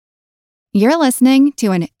You're listening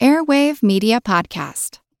to an Airwave Media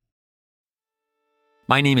Podcast.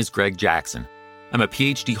 My name is Greg Jackson. I'm a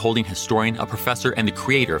PhD-holding historian, a professor, and the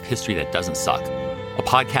creator of History That Doesn't Suck, a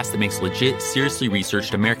podcast that makes legit, seriously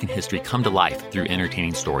researched American history come to life through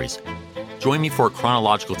entertaining stories. Join me for a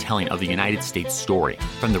chronological telling of the United States story,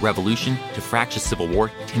 from the Revolution to fractious Civil War,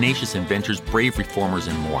 tenacious inventors, brave reformers,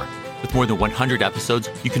 and more. With more than 100 episodes,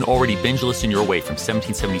 you can already binge listen your way from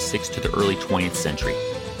 1776 to the early 20th century.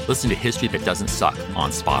 Listen to History That Doesn't Suck on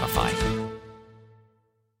Spotify.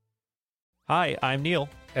 Hi, I'm Neil.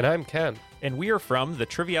 And I'm Ken. And we are from the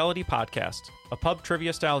Triviality Podcast, a pub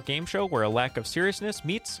trivia-style game show where a lack of seriousness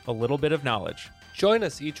meets a little bit of knowledge. Join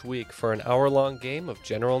us each week for an hour-long game of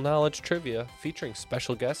general knowledge trivia featuring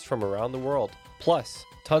special guests from around the world, plus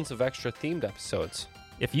tons of extra themed episodes.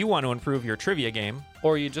 If you want to improve your trivia game,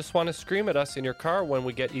 or you just want to scream at us in your car when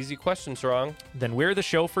we get easy questions wrong, then we're the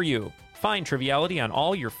show for you. Find Triviality on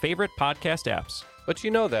all your favorite podcast apps. But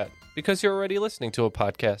you know that, because you're already listening to a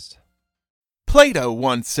podcast. Plato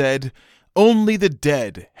once said, "Only the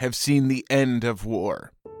dead have seen the end of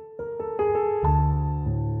war."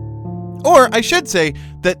 Or I should say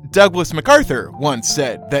that Douglas MacArthur once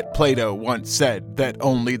said that Plato once said that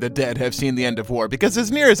only the dead have seen the end of war, because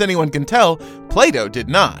as near as anyone can tell, Plato did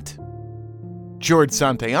not. George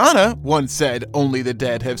Santayana once said only the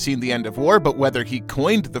dead have seen the end of war, but whether he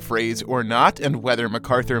coined the phrase or not, and whether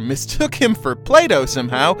MacArthur mistook him for Plato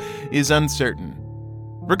somehow, is uncertain.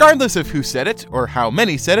 Regardless of who said it, or how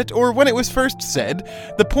many said it, or when it was first said,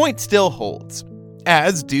 the point still holds.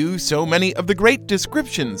 As do so many of the great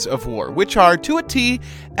descriptions of war, which are, to a T,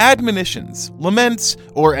 admonitions, laments,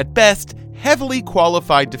 or at best, heavily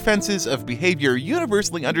qualified defenses of behavior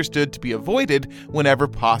universally understood to be avoided whenever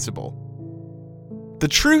possible. The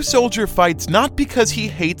true soldier fights not because he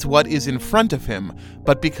hates what is in front of him,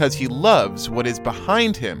 but because he loves what is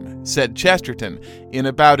behind him, said Chesterton, in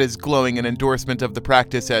about as glowing an endorsement of the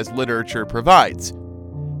practice as literature provides.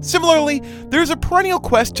 Similarly, there's a perennial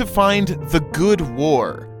quest to find the good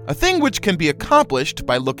war, a thing which can be accomplished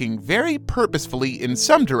by looking very purposefully in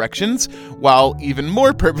some directions, while even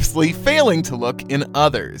more purposefully failing to look in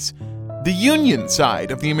others. The Union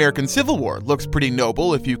side of the American Civil War looks pretty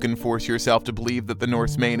noble if you can force yourself to believe that the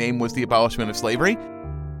North's main aim was the abolishment of slavery.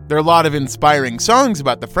 There are a lot of inspiring songs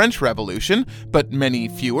about the French Revolution, but many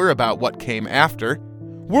fewer about what came after.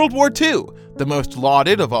 World War II, the most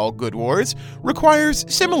lauded of all good wars, requires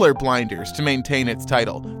similar blinders to maintain its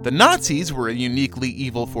title. The Nazis were a uniquely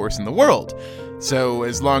evil force in the world. So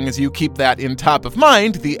as long as you keep that in top of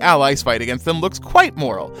mind, the Allies' fight against them looks quite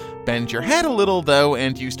moral. Bend your head a little, though,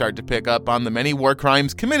 and you start to pick up on the many war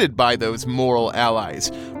crimes committed by those moral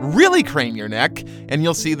allies. Really crane your neck, and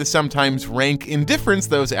you'll see the sometimes rank indifference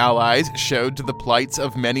those allies showed to the plights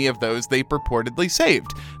of many of those they purportedly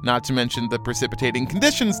saved, not to mention the precipitating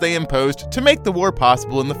conditions they imposed to make the war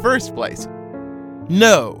possible in the first place.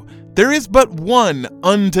 No, there is but one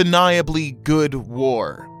undeniably good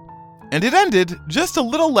war. And it ended just a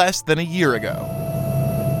little less than a year ago.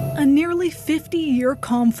 A nearly 50-year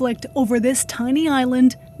conflict over this tiny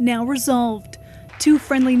island now resolved. Two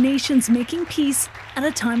friendly nations making peace at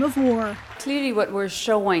a time of war. Clearly what we're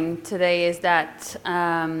showing today is that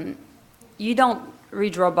you don't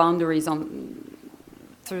redraw boundaries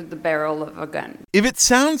through the barrel of a gun. If it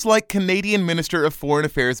sounds like Canadian Minister of Foreign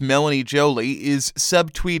Affairs Melanie Joly is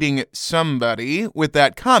subtweeting somebody with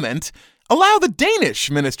that comment, allow the Danish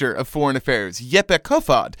Minister of Foreign Affairs, Jeppe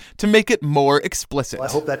Kofod, to make it more explicit. I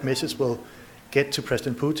hope that message will get to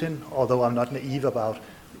President Putin, although I'm not naive about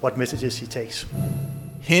what messages he takes.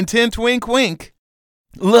 Hint, hint, wink, wink.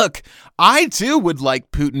 Look, I too would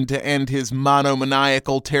like Putin to end his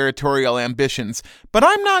monomaniacal territorial ambitions, but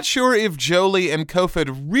I'm not sure if Joly and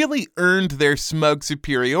Kofod really earned their smug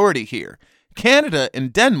superiority here. Canada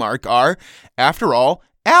and Denmark are, after all,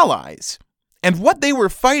 allies. And what they were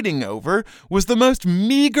fighting over was the most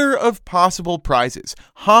meager of possible prizes,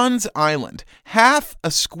 Hans Island, half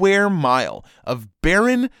a square mile of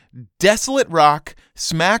barren, desolate rock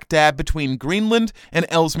smack dab between Greenland and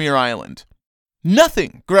Ellesmere Island.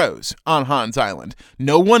 Nothing grows on Hans Island.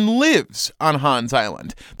 No one lives on Hans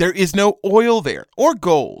Island. There is no oil there, or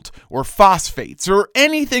gold, or phosphates, or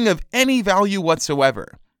anything of any value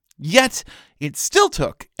whatsoever. Yet, it still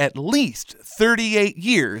took at least 38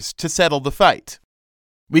 years to settle the fight.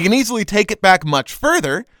 We can easily take it back much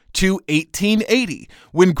further to 1880,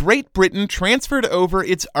 when Great Britain transferred over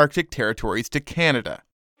its Arctic territories to Canada.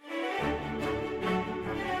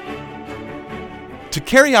 To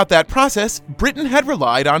carry out that process, Britain had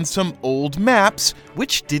relied on some old maps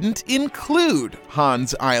which didn't include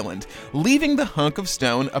Hans Island, leaving the hunk of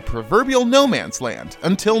stone a proverbial no man's land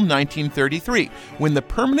until 1933, when the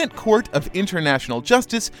Permanent Court of International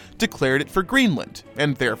Justice declared it for Greenland,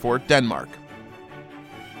 and therefore Denmark.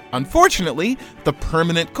 Unfortunately, the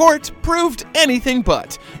Permanent Court proved anything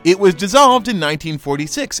but. It was dissolved in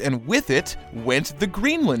 1946, and with it went the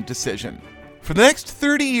Greenland decision. For the next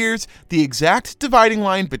 30 years, the exact dividing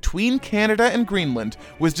line between Canada and Greenland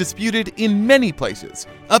was disputed in many places,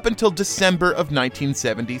 up until December of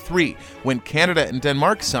 1973, when Canada and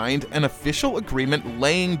Denmark signed an official agreement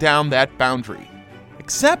laying down that boundary.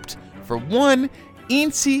 Except for one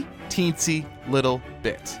eensy-teensy little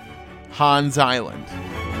bit: Hans Island.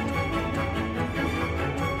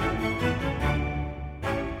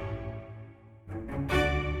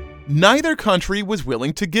 Neither country was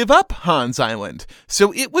willing to give up Hans Island,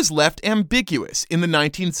 so it was left ambiguous in the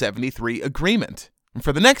 1973 agreement.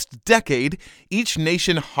 For the next decade, each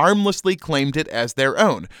nation harmlessly claimed it as their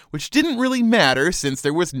own, which didn't really matter since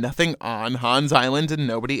there was nothing on Hans Island and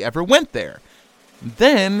nobody ever went there.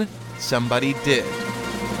 Then, somebody did.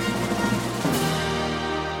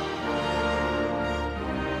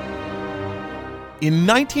 In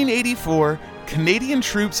 1984, Canadian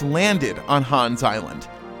troops landed on Hans Island.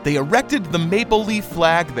 They erected the maple leaf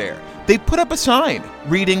flag there. They put up a sign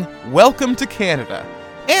reading, "Welcome to Canada."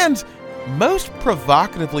 And, most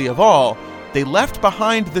provocatively of all, they left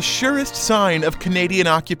behind the surest sign of Canadian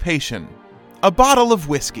occupation: a bottle of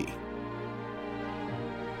whiskey.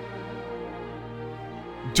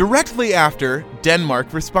 Directly after, Denmark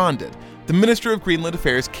responded. The Minister of Greenland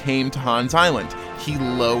Affairs came to Hans Island. He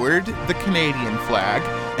lowered the Canadian flag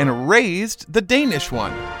and raised the Danish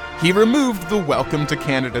one. He removed the Welcome to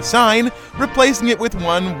Canada sign, replacing it with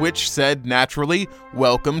one which said, naturally,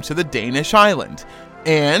 Welcome to the Danish island.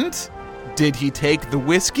 And did he take the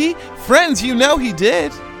whiskey? Friends, you know he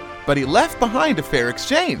did. But he left behind a fair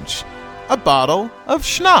exchange: a bottle of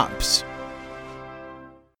schnapps.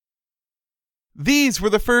 These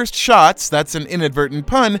were the first shots, that's an inadvertent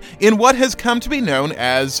pun, in what has come to be known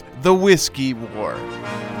as the Whiskey War.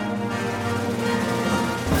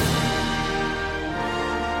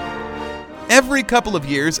 Every couple of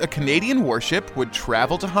years, a Canadian warship would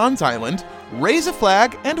travel to Hans Island, raise a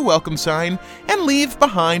flag and a welcome sign, and leave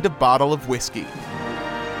behind a bottle of whiskey.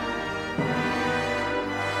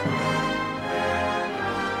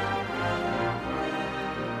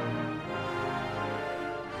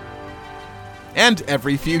 And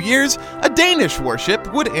every few years, a Danish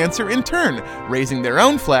warship would answer in turn, raising their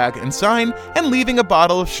own flag and sign and leaving a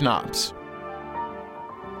bottle of schnapps.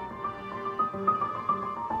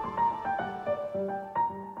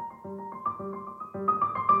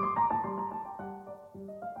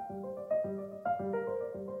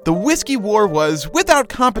 The Whiskey War was, without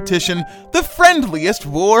competition, the friendliest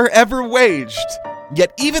war ever waged.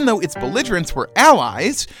 Yet even though its belligerents were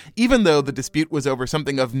allies, even though the dispute was over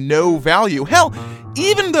something of no value, hell,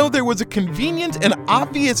 even though there was a convenient and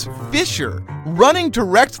obvious fissure running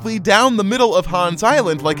directly down the middle of Hans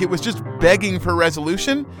Island like it was just begging for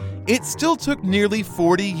resolution, it still took nearly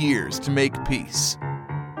 40 years to make peace.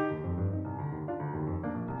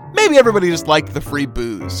 Maybe everybody just liked the free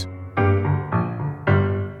booze.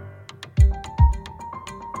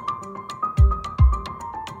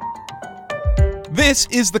 This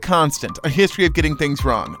is The Constant, a history of getting things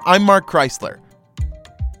wrong. I'm Mark Chrysler.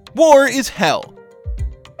 War is hell.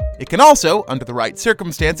 It can also, under the right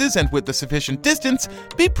circumstances and with the sufficient distance,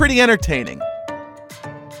 be pretty entertaining.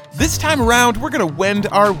 This time around, we're going to wend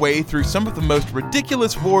our way through some of the most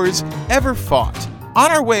ridiculous wars ever fought,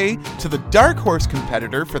 on our way to the dark horse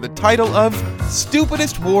competitor for the title of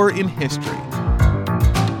Stupidest War in History.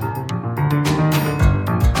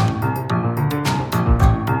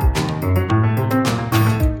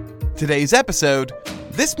 Today's episode,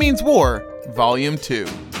 This Means War, Volume 2.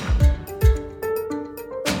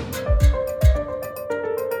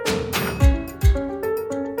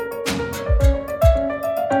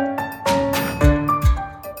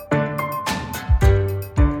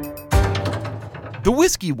 The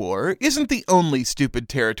Whiskey War isn't the only stupid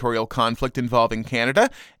territorial conflict involving Canada,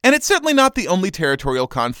 and it's certainly not the only territorial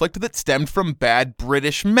conflict that stemmed from bad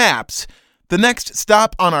British maps. The next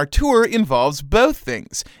stop on our tour involves both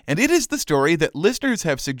things, and it is the story that listeners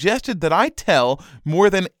have suggested that I tell more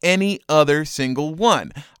than any other single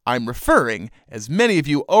one. I'm referring, as many of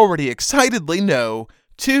you already excitedly know,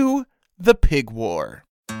 to the Pig War.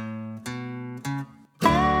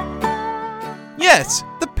 Yes,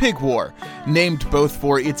 the Pig War, named both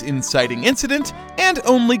for its inciting incident and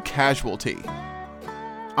only casualty.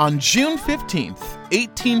 On June 15th,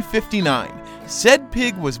 1859, said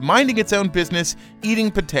pig was minding its own business, eating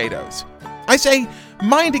potatoes. I say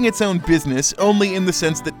minding its own business only in the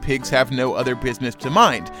sense that pigs have no other business to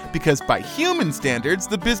mind, because by human standards,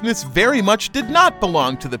 the business very much did not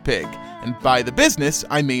belong to the pig. And by the business,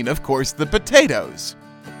 I mean, of course, the potatoes.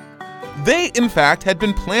 They, in fact, had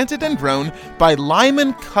been planted and grown by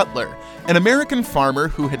Lyman Cutler, an American farmer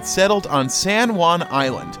who had settled on San Juan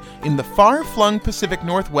Island in the far-flung Pacific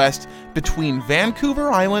Northwest between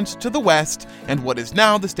Vancouver Island to the west and what is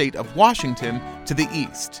now the state of Washington to the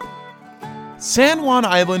east. San Juan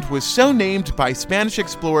Island was so named by Spanish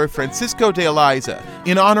explorer Francisco de Eliza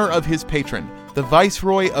in honor of his patron, the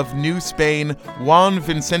Viceroy of New Spain, Juan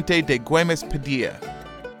Vicente de Güemes Padilla.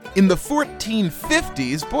 In the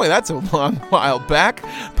 1450s, boy, that's a long while back,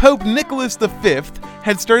 Pope Nicholas V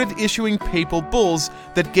had started issuing papal bulls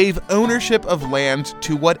that gave ownership of land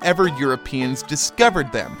to whatever Europeans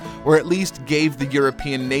discovered them, or at least gave the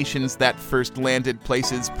European nations that first landed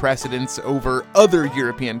places precedence over other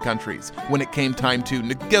European countries when it came time to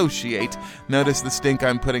negotiate, notice the stink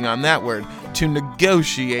I'm putting on that word, to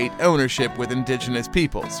negotiate ownership with indigenous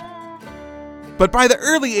peoples. But by the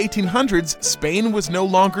early 1800s, Spain was no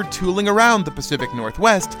longer tooling around the Pacific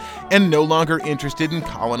Northwest and no longer interested in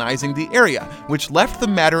colonizing the area, which left the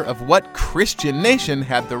matter of what Christian nation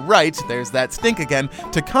had the right, there's that stink again,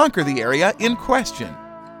 to conquer the area in question.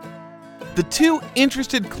 The two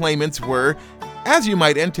interested claimants were, as you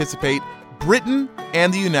might anticipate, Britain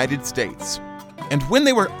and the United States. And when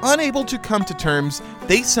they were unable to come to terms,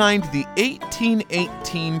 they signed the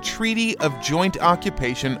 1818 Treaty of Joint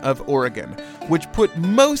Occupation of Oregon, which put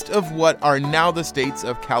most of what are now the states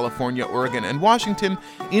of California, Oregon, and Washington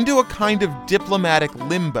into a kind of diplomatic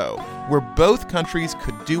limbo, where both countries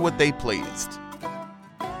could do what they pleased.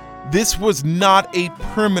 This was not a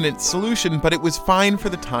permanent solution, but it was fine for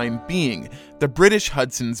the time being. The British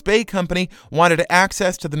Hudson's Bay Company wanted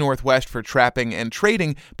access to the Northwest for trapping and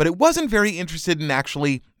trading, but it wasn't very interested in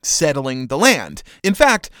actually settling the land. In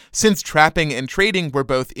fact, since trapping and trading were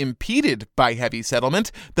both impeded by heavy settlement,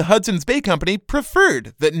 the Hudson's Bay Company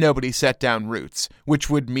preferred that nobody set down roots, which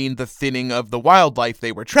would mean the thinning of the wildlife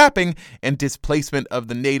they were trapping and displacement of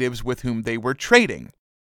the natives with whom they were trading.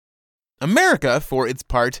 America, for its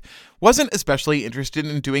part, wasn't especially interested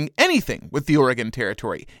in doing anything with the Oregon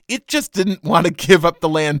Territory. It just didn't want to give up the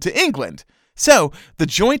land to England. So, the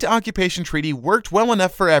Joint Occupation Treaty worked well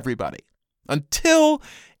enough for everybody. Until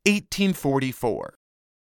 1844.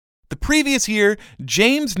 The previous year,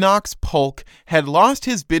 James Knox Polk had lost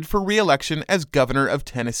his bid for re-election as governor of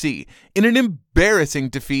Tennessee in an embarrassing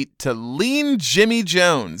defeat to Lean Jimmy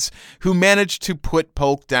Jones, who managed to put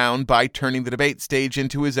Polk down by turning the debate stage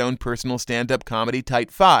into his own personal stand-up comedy Tight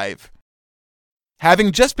Five.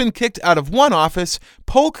 Having just been kicked out of one office,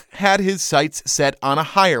 Polk had his sights set on a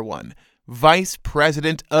higher one, Vice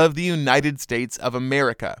President of the United States of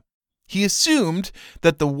America. He assumed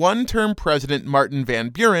that the one-term president Martin Van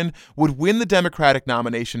Buren would win the Democratic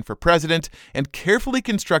nomination for president and carefully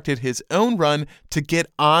constructed his own run to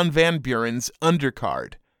get on Van Buren's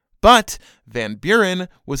undercard. But Van Buren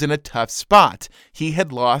was in a tough spot. He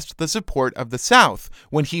had lost the support of the South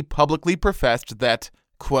when he publicly professed that,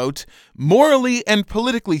 quote, morally and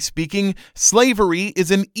politically speaking, slavery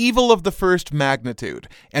is an evil of the first magnitude,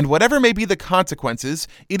 and whatever may be the consequences,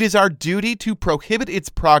 it is our duty to prohibit its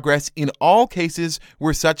progress in all cases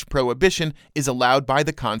where such prohibition is allowed by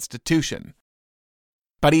the Constitution.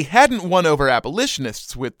 But he hadn't won over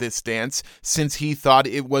abolitionists with this stance, since he thought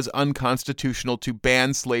it was unconstitutional to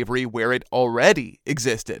ban slavery where it already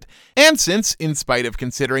existed. And since, in spite of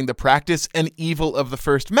considering the practice an evil of the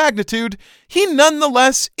first magnitude, he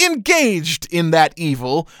nonetheless engaged in that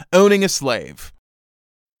evil, owning a slave.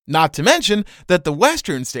 Not to mention that the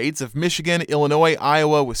western states of Michigan, Illinois,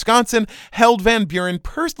 Iowa, Wisconsin held Van Buren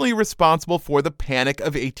personally responsible for the Panic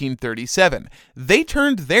of 1837. They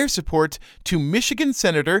turned their support to Michigan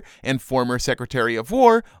Senator and former Secretary of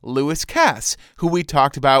War Lewis Cass, who we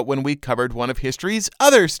talked about when we covered one of history's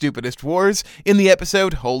other stupidest wars in the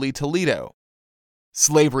episode Holy Toledo.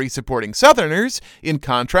 Slavery-supporting Southerners, in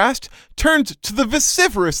contrast, turned to the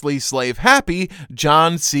vociferously slave-happy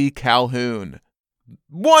John C. Calhoun.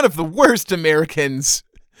 One of the worst Americans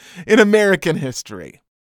in American history.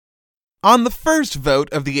 On the first vote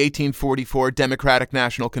of the 1844 Democratic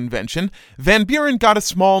National Convention, Van Buren got a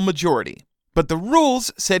small majority, but the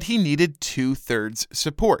rules said he needed 2/3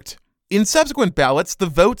 support. In subsequent ballots, the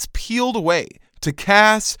votes peeled away to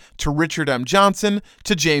Cass, to Richard M. Johnson,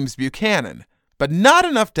 to James Buchanan, but not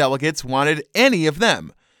enough delegates wanted any of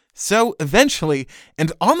them. So eventually,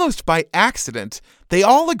 and almost by accident, they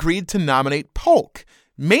all agreed to nominate Polk,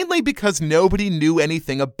 mainly because nobody knew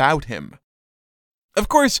anything about him. Of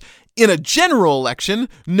course, in a general election,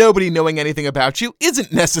 nobody knowing anything about you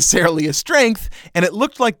isn't necessarily a strength, and it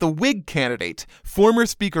looked like the Whig candidate, former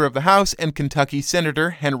Speaker of the House and Kentucky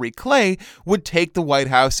Senator Henry Clay, would take the White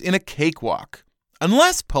House in a cakewalk.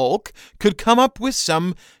 Unless Polk could come up with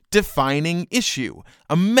some defining issue,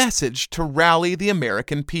 a message to rally the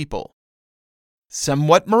American people.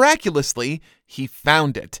 Somewhat miraculously, he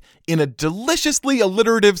found it in a deliciously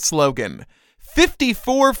alliterative slogan,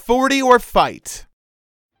 54-40 or fight.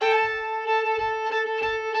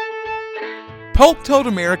 Polk told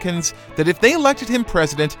Americans that if they elected him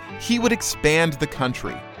president, he would expand the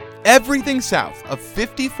country. Everything south of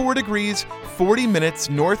 54 degrees, 40 minutes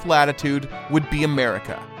north latitude would be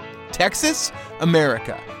America. Texas,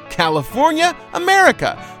 America. California,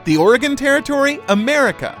 America. The Oregon Territory,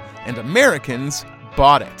 America. And Americans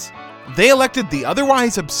bought it. They elected the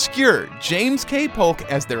otherwise obscure James K. Polk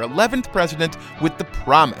as their 11th president with the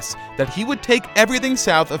promise that he would take everything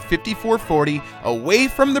south of 5440 away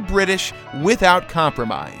from the British without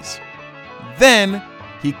compromise. Then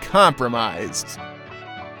he compromised.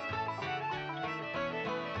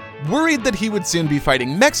 Worried that he would soon be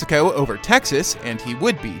fighting Mexico over Texas, and he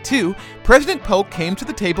would be too, President Polk came to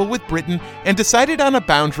the table with Britain and decided on a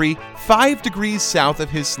boundary 5 degrees south of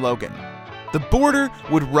his slogan. The border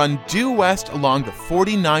would run due west along the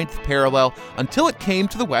 49th parallel until it came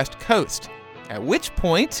to the west coast, at which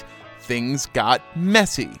point things got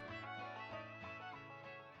messy.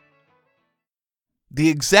 The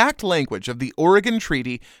exact language of the Oregon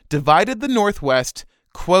Treaty divided the Northwest,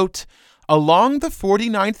 quote, along the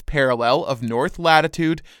 49th parallel of north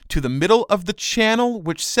latitude to the middle of the channel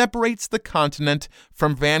which separates the continent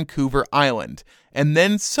from Vancouver Island, and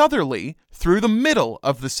then southerly through the middle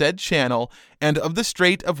of the said channel and of the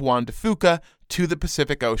Strait of Juan de Fuca to the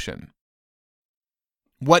Pacific Ocean.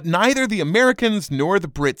 What neither the Americans nor the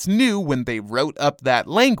Brits knew when they wrote up that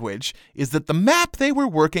language is that the map they were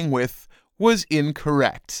working with was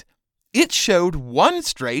incorrect. It showed one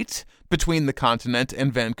strait between the continent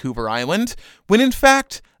and Vancouver Island, when in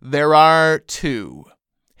fact there are two,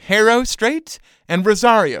 Haro Strait and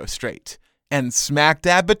Rosario Strait, and smack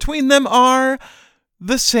dab between them are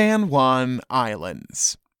the San Juan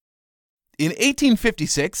Islands. In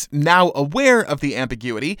 1856, now aware of the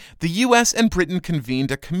ambiguity, the U.S. and Britain convened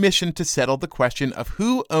a commission to settle the question of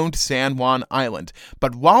who owned San Juan Island.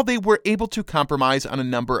 But while they were able to compromise on a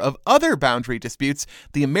number of other boundary disputes,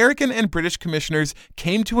 the American and British commissioners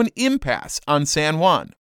came to an impasse on San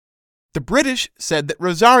Juan. The British said that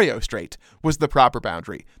Rosario Strait was the proper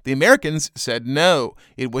boundary. The Americans said no,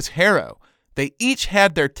 it was Haro. They each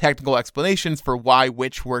had their technical explanations for why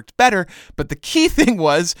which worked better, but the key thing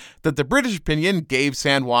was that the British opinion gave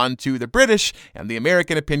San Juan to the British, and the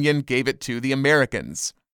American opinion gave it to the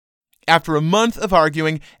Americans. After a month of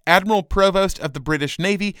arguing, Admiral Provost of the British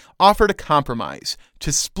Navy offered a compromise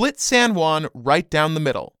to split San Juan right down the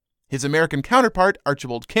middle. His American counterpart,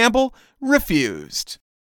 Archibald Campbell, refused.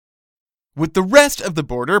 With the rest of the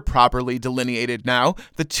border properly delineated now,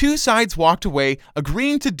 the two sides walked away,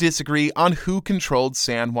 agreeing to disagree on who controlled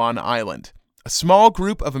San Juan Island. A small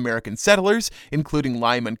group of American settlers, including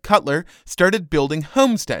Lyman Cutler, started building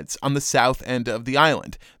homesteads on the south end of the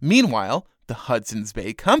island. Meanwhile, the Hudson's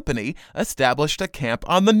Bay Company established a camp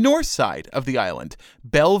on the north side of the island,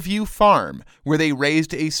 Bellevue Farm, where they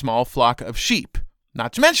raised a small flock of sheep,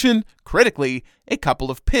 not to mention, critically, a couple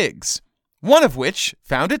of pigs. One of which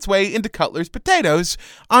found its way into Cutler's potatoes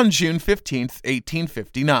on June 15,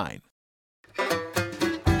 1859.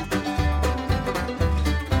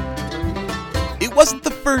 It wasn't the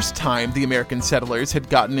first time the American settlers had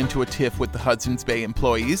gotten into a tiff with the Hudson's Bay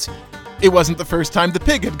employees. It wasn't the first time the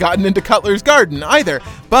pig had gotten into Cutler's garden either,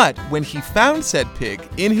 but when he found said pig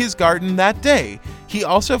in his garden that day, he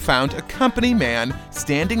also found a company man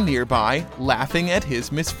standing nearby laughing at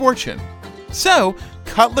his misfortune. So,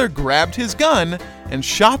 Cutler grabbed his gun and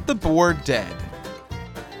shot the boar dead.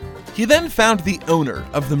 He then found the owner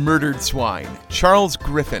of the murdered swine, Charles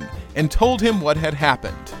Griffin, and told him what had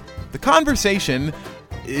happened. The conversation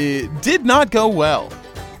did not go well.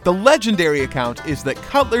 The legendary account is that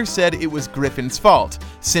Cutler said it was Griffin's fault,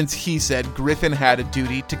 since he said Griffin had a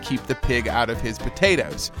duty to keep the pig out of his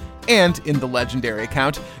potatoes. And in the legendary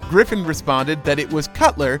account, Griffin responded that it was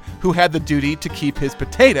Cutler who had the duty to keep his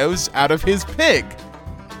potatoes out of his pig.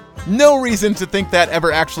 No reason to think that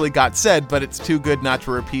ever actually got said, but it's too good not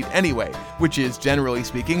to repeat anyway, which is, generally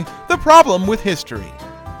speaking, the problem with history.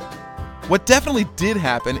 What definitely did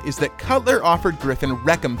happen is that Cutler offered Griffin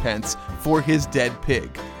recompense for his dead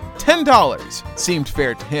pig. $10 seemed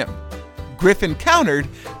fair to him. Griffin countered,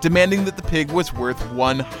 demanding that the pig was worth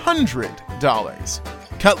 $100.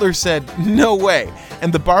 Cutler said, "No way,"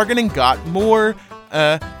 and the bargaining got more,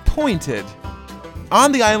 pointed.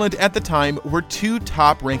 On the island at the time were two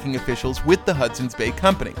top-ranking officials with the Hudson's Bay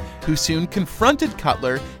Company, who soon confronted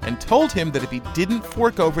Cutler and told him that if he didn't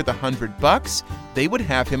fork over the $100, they would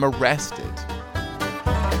have him arrested.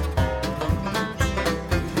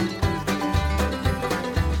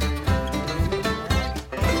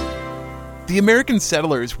 The American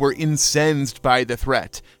settlers were incensed by the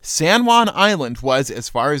threat. San Juan Island was, as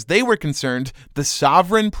far as they were concerned, the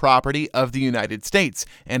sovereign property of the United States,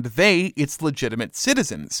 and they its legitimate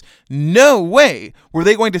citizens. No way were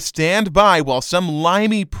they going to stand by while some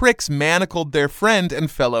limey pricks manacled their friend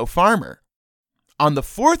and fellow farmer. On the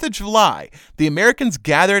 4th of July, the Americans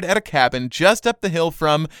gathered at a cabin just up the hill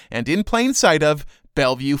from, and in plain sight of,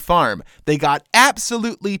 Bellevue Farm. They got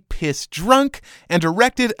absolutely piss-drunk and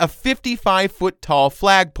erected a 55-foot tall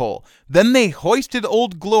flagpole. Then they hoisted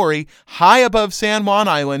Old Glory high above San Juan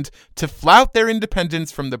Island to flout their independence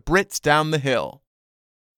from the Brits down the hill.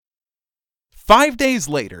 5 days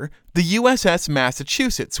later, the USS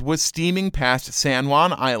Massachusetts was steaming past San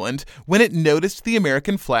Juan Island when it noticed the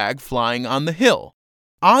American flag flying on the hill.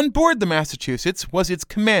 On board the Massachusetts was its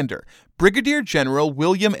commander, Brigadier General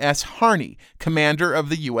William S. Harney, commander of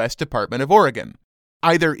the U.S. Department of Oregon.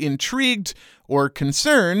 Either intrigued or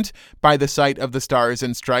concerned by the sight of the stars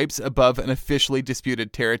and stripes above an officially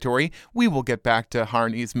disputed territory, we will get back to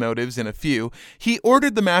Harney's motives in a few, he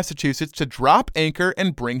ordered the Massachusetts to drop anchor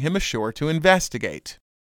and bring him ashore to investigate.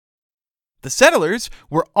 The settlers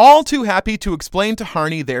were all too happy to explain to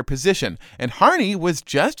Harney their position, and Harney was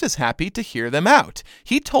just as happy to hear them out.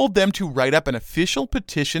 He told them to write up an official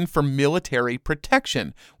petition for military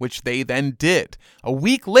protection, which they then did. A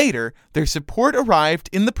week later, their support arrived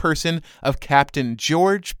in the person of Captain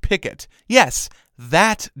George Pickett. Yes,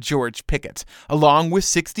 that George Pickett, along with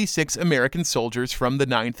 66 American soldiers from the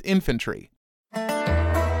 9th Infantry.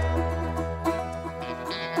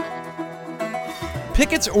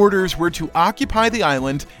 Pickett's orders were to occupy the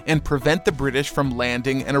island and prevent the British from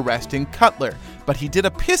landing and arresting Cutler, but he did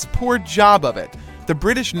a piss-poor job of it. The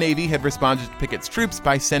British Navy had responded to Pickett's troops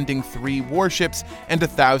by sending 3 warships and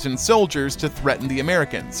 1,000 soldiers to threaten the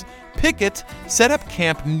Americans. Pickett set up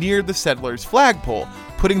camp near the settlers' flagpole,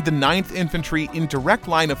 putting the 9th Infantry in direct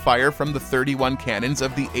line of fire from the 31 cannons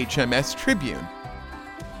of the HMS Tribune.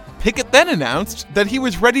 Pickett then announced that he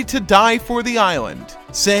was ready to die for the island,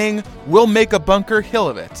 saying, "We'll make a Bunker Hill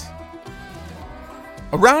of it."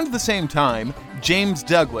 Around the same time, James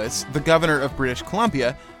Douglas, the governor of British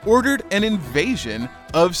Columbia, ordered an invasion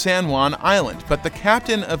of San Juan Island, but the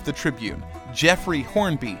captain of the Tribune, Jeffrey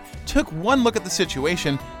Hornby, took one look at the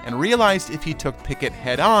situation and realized if he took Pickett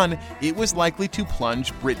head-on, it was likely to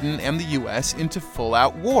plunge Britain and the U.S. into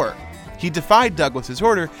full-out war. He defied Douglas's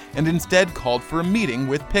order and instead called for a meeting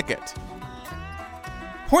with Pickett.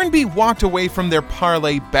 Hornby walked away from their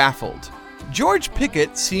parley baffled. George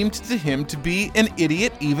Pickett seemed to him to be an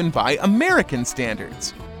idiot even by American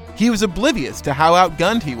standards. He was oblivious to how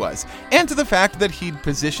outgunned he was, and to the fact that he'd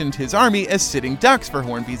positioned his army as sitting ducks for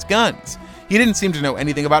Hornby's guns. He didn't seem to know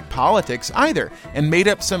anything about politics either, and made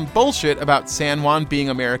up some bullshit about San Juan being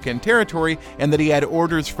American territory and that he had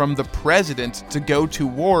orders from the president to go to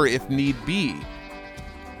war if need be.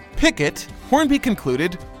 Pickett, Hornby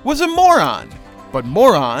concluded, was a moron. But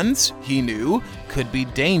morons, he knew, could be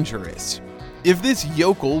dangerous. If this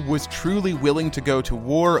yokel was truly willing to go to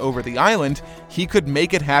war over the island, he could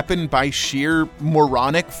make it happen by sheer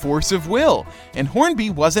moronic force of will, and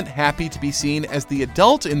Hornby wasn't happy to be seen as the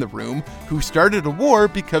adult in the room who started a war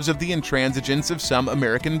because of the intransigence of some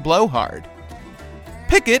American blowhard.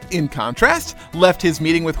 Pickett, in contrast, left his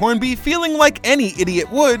meeting with Hornby feeling like any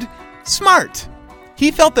idiot would, smart. He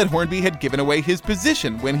felt that Hornby had given away his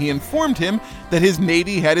position when he informed him that his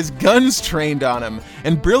Navy had his guns trained on him,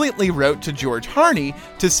 and brilliantly wrote to George Harney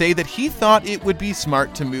to say that he thought it would be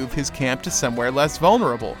smart to move his camp to somewhere less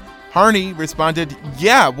vulnerable. Harney responded,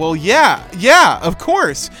 yeah, of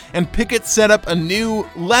course, and Pickett set up a new,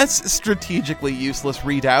 less strategically useless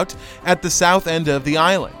redoubt at the south end of the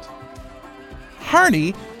island.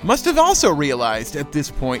 Harney must have also realized at this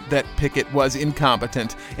point that Pickett was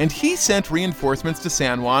incompetent, and he sent reinforcements to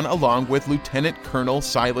San Juan along with Lieutenant Colonel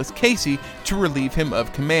Silas Casey to relieve him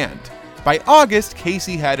of command. By August,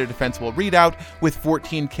 Casey had a defensible redoubt with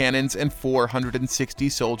 14 cannons and 460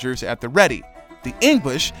 soldiers at the ready. The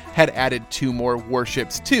English had added 2 more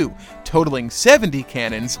warships too, totaling 70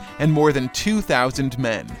 cannons and more than 2,000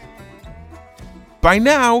 men. By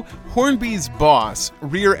now, Hornby's boss,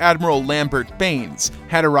 Rear Admiral Lambert Baines,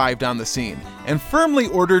 had arrived on the scene and firmly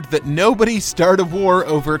ordered that nobody start a war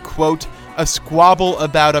over, quote, a squabble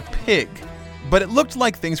about a pig. But it looked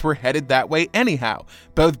like things were headed that way anyhow.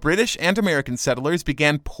 Both British and American settlers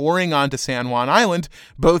began pouring onto San Juan Island,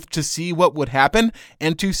 both to see what would happen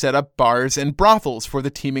and to set up bars and brothels for the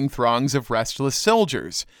teeming throngs of restless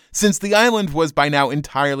soldiers. Since the island was by now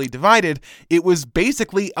entirely divided, it was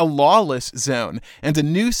basically a lawless zone, and a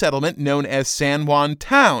new settlement known as San Juan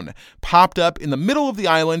Town popped up in the middle of the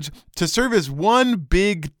island to serve as one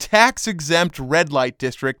big tax-exempt red light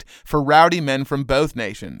district for rowdy men from both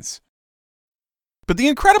nations. But the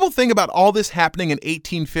incredible thing about all this happening in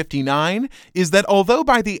 1859 is that although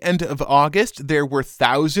by the end of August there were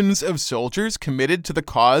thousands of soldiers committed to the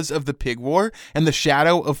cause of the Pig War and the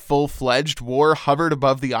shadow of full-fledged war hovered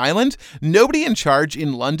above the island, nobody in charge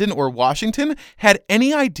in London or Washington had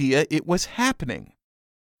any idea it was happening.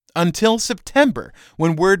 Until September,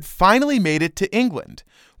 when word finally made it to England.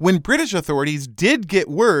 When British authorities did get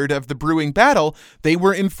word of the brewing battle, they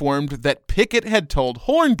were informed that Pickett had told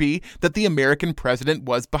Hornby that the American president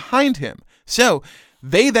was behind him. So,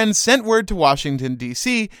 they then sent word to Washington,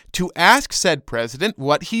 D.C. to ask said president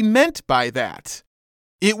what he meant by that.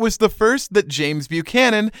 It was the first that James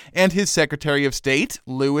Buchanan and his Secretary of State,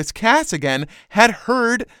 Lewis Casaubon, had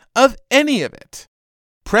heard of any of it.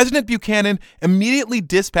 President Buchanan immediately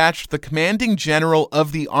dispatched the commanding general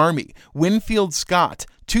of the Army, Winfield Scott,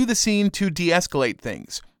 to the scene to de-escalate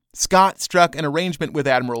things. Scott struck an arrangement with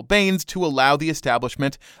Admiral Baines to allow the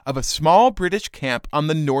establishment of a small British camp on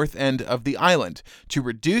the north end of the island, to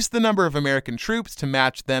reduce the number of American troops to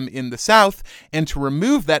match them in the south, and to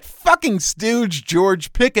remove that fucking stooge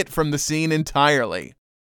George Pickett from the scene entirely.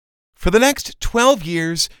 For the next 12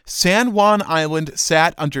 years, San Juan Island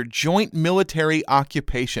sat under joint military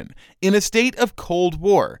occupation, in a state of Cold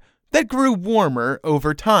War that grew warmer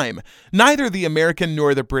over time. Neither the American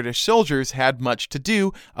nor the British soldiers had much to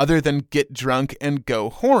do other than get drunk and go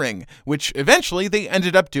whoring, which eventually they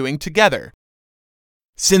ended up doing together.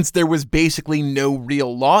 Since there was basically no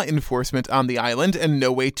real law enforcement on the island and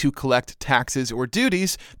no way to collect taxes or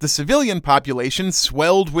duties, the civilian population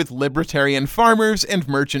swelled with libertarian farmers and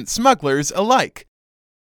merchant smugglers alike.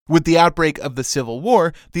 With the outbreak of the Civil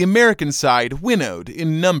War, the American side winnowed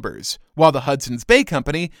in numbers, while the Hudson's Bay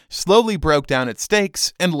Company slowly broke down its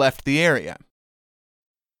stakes and left the area.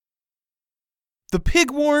 The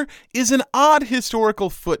Pig War is an odd historical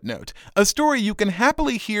footnote, a story you can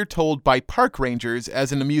happily hear told by park rangers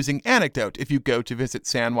as an amusing anecdote if you go to visit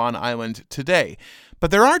San Juan Island today.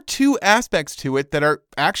 But there are two aspects to it that are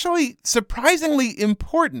actually surprisingly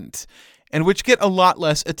important, and which get a lot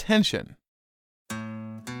less attention.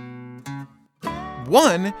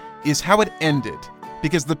 One is how it ended,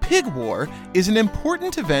 because the Pig War is an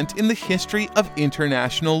important event in the history of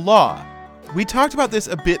international law. We talked about this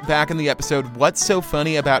a bit back in the episode, What's So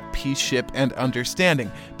Funny About Peace Ship and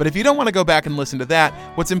Understanding, but if you don't want to go back and listen to that,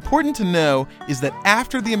 what's important to know is that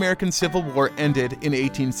after the American Civil War ended in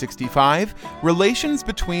 1865, relations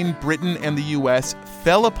between Britain and the US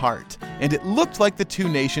fell apart, and it looked like the two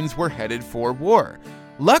nations were headed for war.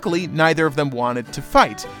 Luckily, neither of them wanted to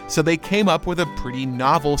fight, so they came up with a pretty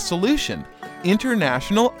novel solution: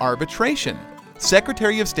 international arbitration.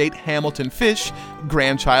 Secretary of State Hamilton Fish,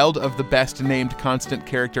 grandchild of the best-named constant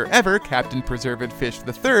character ever, Captain Preserved Fish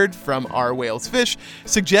III from Our Whales Fish,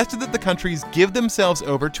 suggested that the countries give themselves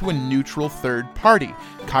over to a neutral third party,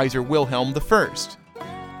 Kaiser Wilhelm I.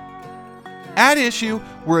 At issue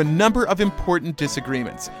were a number of important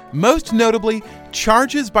disagreements, most notably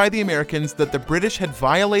charges by the Americans that the British had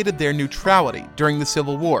violated their neutrality during the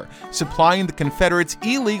Civil War, supplying the Confederates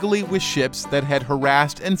illegally with ships that had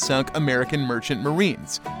harassed and sunk American merchant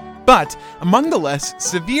marines. But among the less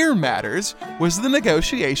severe matters was the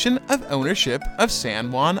negotiation of ownership of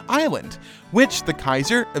San Juan Island, which the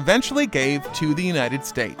Kaiser eventually gave to the United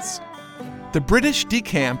States. The British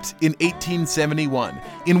decamped in 1871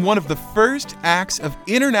 in one of the first acts of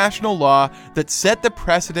international law that set the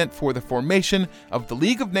precedent for the formation of the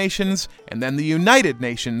League of Nations and then the United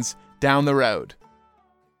Nations down the road.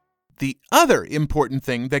 The other important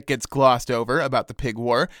thing that gets glossed over about the Pig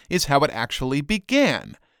War is how it actually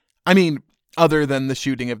began. I mean, other than the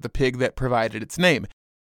shooting of the pig that provided its name.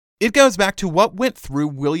 It goes back to what went through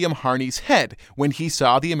William Harney's head when he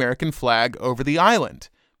saw the American flag over the island.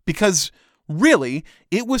 Because really,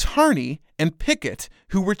 it was Harney and Pickett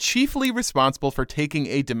who were chiefly responsible for taking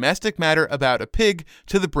a domestic matter about a pig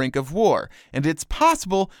to the brink of war, and it's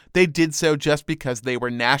possible they did so just because they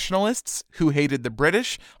were nationalists who hated the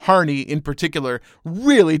British. Harney, in particular,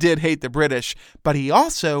 really did hate the British, but he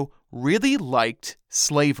also really liked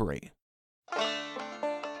slavery.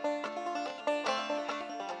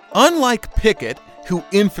 Unlike Pickett, who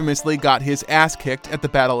infamously got his ass kicked at the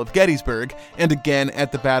Battle of Gettysburg and again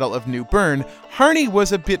at the Battle of New Bern, Harney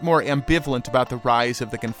was a bit more ambivalent about the rise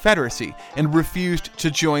of the Confederacy and refused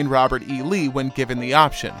to join Robert E. Lee when given the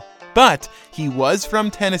option. But he was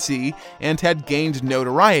from Tennessee and had gained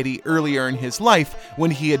notoriety earlier in his life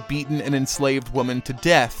when he had beaten an enslaved woman to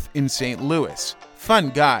death in St. Louis.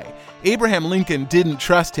 Fun guy. Abraham Lincoln didn't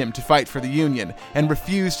trust him to fight for the Union and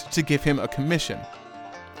refused to give him a commission.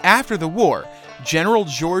 After the war, General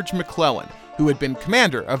George McClellan, who had been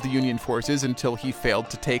commander of the Union forces until he failed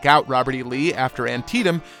to take out Robert E. Lee after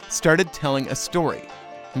Antietam, started telling a story.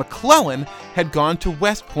 McClellan had gone to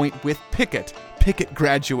West Point with Pickett. Pickett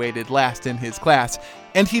graduated last in his class,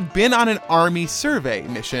 and he'd been on an Army survey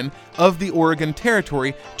mission of the Oregon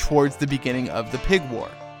Territory towards the beginning of the Pig War.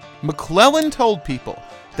 McClellan told people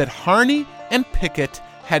that Harney and Pickett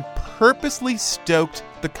had purposely stoked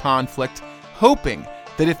the conflict, hoping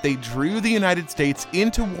that if they drew the United States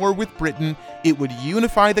into war with Britain, it would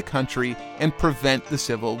unify the country and prevent the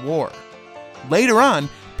Civil War. Later on,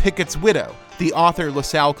 Pickett's widow, the author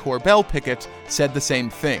LaSalle Corbell Pickett, said the same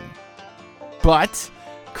thing. But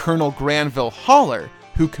Colonel Granville Haller,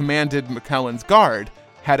 who commanded McClellan's guard,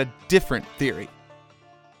 had a different theory.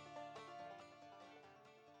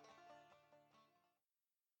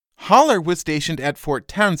 Haller was stationed at Fort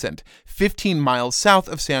Townsend, 15 miles south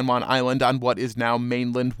of San Juan Island on what is now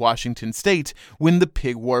mainland Washington state, when the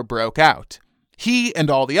Pig War broke out. He and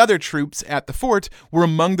all the other troops at the fort were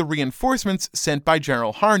among the reinforcements sent by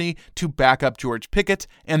General Harney to back up George Pickett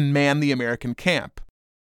and man the American camp.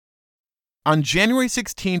 On January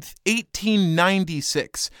 16,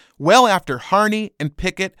 1896, well after Harney and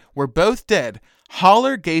Pickett were both dead,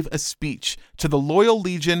 Haller gave a speech to the Loyal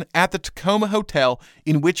Legion at the Tacoma Hotel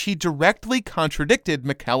in which he directly contradicted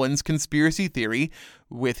McClellan's conspiracy theory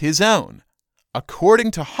with his own.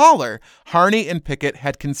 According to Haller, Harney and Pickett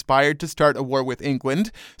had conspired to start a war with England,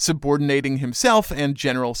 subordinating himself and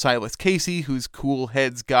General Silas Casey, whose cool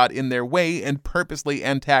heads got in their way and purposely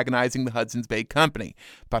antagonizing the Hudson's Bay Company.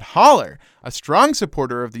 But Haller, a strong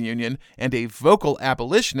supporter of the Union and a vocal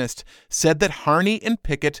abolitionist, said that Harney and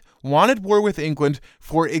Pickett wanted war with England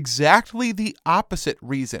for exactly the opposite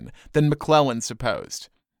reason than McClellan supposed.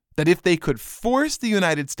 That if they could force the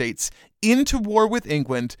United States into war with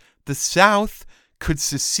England, the South could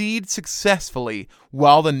secede successfully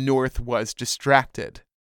while the North was distracted.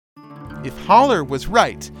 If Haller was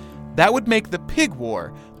right, that would make the Pig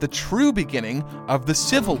War the true beginning of the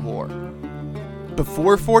Civil War.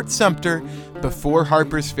 Before Fort Sumter, before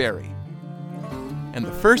Harper's Ferry. And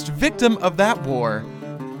the first victim of that war,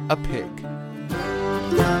 a pig.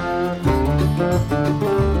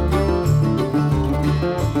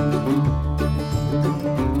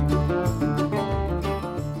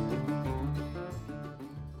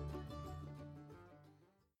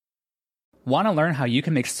 Want to learn how you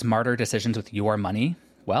can make smarter decisions with your money?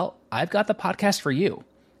 Well, I've got the podcast for you.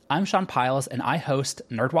 I'm Sean Piles, and I host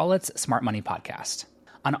NerdWallet's Smart Money Podcast.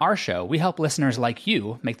 On our show, we help listeners like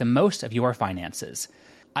you make the most of your finances.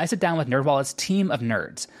 I sit down with NerdWallet's team of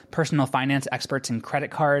nerds, personal finance experts in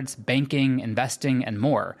credit cards, banking, investing, and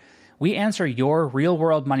more. We answer your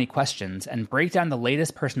real-world money questions and break down the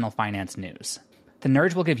latest personal finance news. The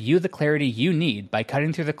nerds will give you the clarity you need by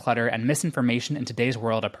cutting through the clutter and misinformation in today's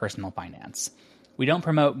world of personal finance. We don't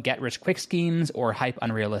promote get-rich-quick schemes or hype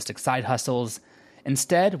unrealistic side hustles.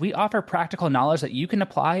 Instead, we offer practical knowledge that you can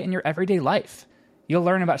apply in your everyday life. You'll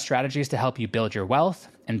learn about strategies to help you build your wealth,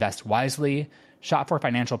 invest wisely, shop for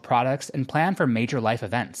financial products, and plan for major life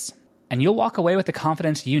events. And you'll walk away with the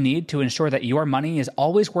confidence you need to ensure that your money is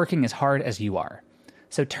always working as hard as you are.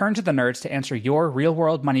 So turn to the nerds to answer your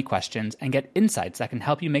real-world money questions and get insights that can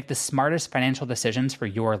help you make the smartest financial decisions for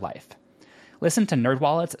your life. Listen to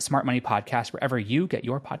NerdWallet's Smart Money Podcast wherever you get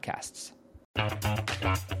your podcasts.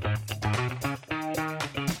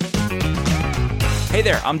 Hey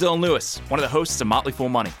there, I'm Dylan Lewis, one of the hosts of Motley Fool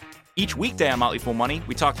Money. Each weekday on Motley Fool Money,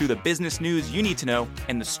 we talk through the business news you need to know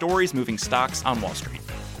and the stories moving stocks on Wall Street.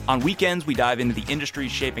 On weekends, we dive into the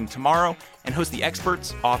industries shaping tomorrow and host the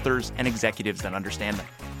experts, authors, and executives that understand them.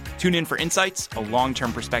 Tune in for insights, a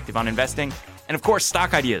long-term perspective on investing, and of course,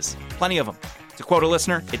 stock ideas. Plenty of them. To quote a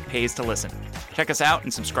listener, it pays to listen. Check us out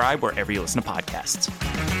and subscribe wherever you listen to podcasts.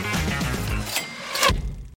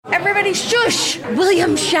 Everybody shush!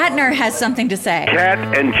 William Shatner has something to say.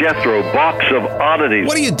 Cat and Jethro, box of oddities.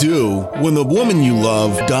 What do you do when the woman you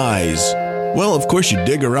love dies? Well, of course, you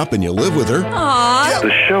dig her up and you live with her. Aww.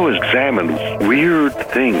 The show examines weird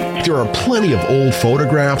things. There are plenty of old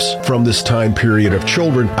photographs from this time period of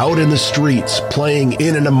children out in the streets playing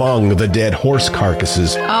in and among the dead horse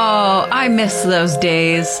carcasses. Oh, I miss those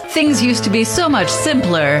days. Things used to be so much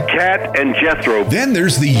simpler. Cat and Jethro. Then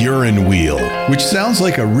there's the urine wheel, which sounds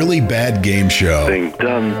like a really bad game show. They've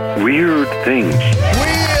done weird things.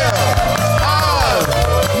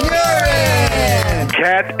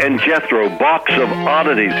 Cat and Jethro, Box of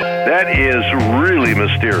Oddities. That is really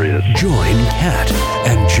mysterious. Join Cat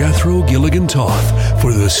and Jethro Gilligan Toth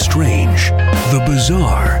for the strange, the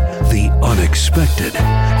bizarre, the unexpected,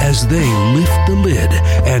 as they lift the lid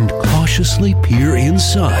and cautiously peer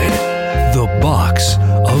inside the Box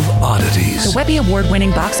of Oddities. The Webby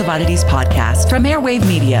Award-winning Box of Oddities podcast from Airwave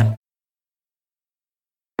Media.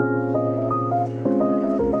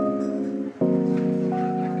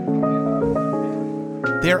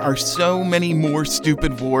 There are so many more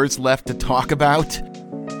stupid wars left to talk about.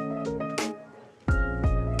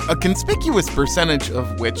 A conspicuous percentage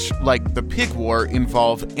of which, like the pig war,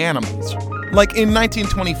 involve animals. Like in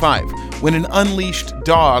 1925, when an unleashed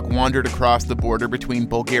dog wandered across the border between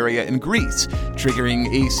Bulgaria and Greece,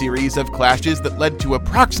 triggering a series of clashes that led to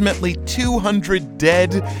approximately 200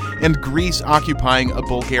 dead and Greece occupying a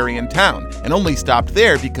Bulgarian town, and only stopped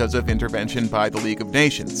there because of intervention by the League of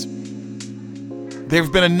Nations. There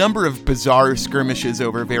have been a number of bizarre skirmishes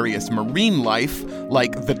over various marine life,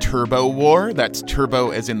 like the Turbo War, that's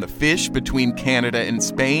turbo as in the fish, between Canada and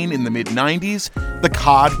Spain in the mid-90s, the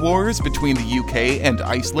Cod Wars between the UK and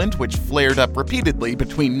Iceland, which flared up repeatedly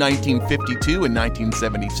between 1952 and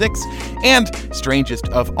 1976, and, strangest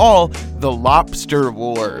of all, the Lobster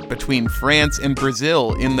War between France and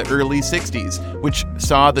Brazil in the early 60s, which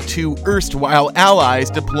saw the two erstwhile allies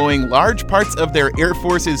deploying large parts of their air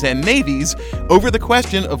forces and navies over the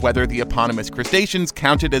question of whether the eponymous crustaceans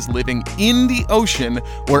counted as living in the ocean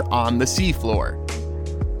or on the seafloor.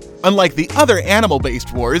 Unlike the other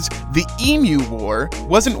animal-based wars, the Emu War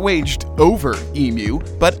wasn't waged over emu,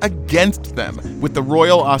 but against them, with the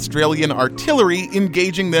Royal Australian Artillery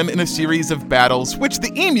engaging them in a series of battles which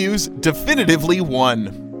the emus definitively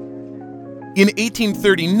won. In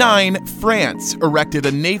 1839, France erected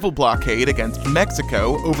a naval blockade against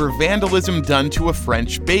Mexico over vandalism done to a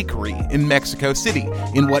French bakery in Mexico City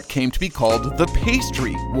in what came to be called the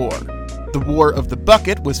Pastry War. The War of the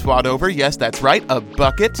Bucket was fought over, yes, that's right, a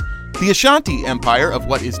bucket. The Ashanti Empire of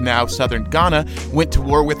what is now southern Ghana went to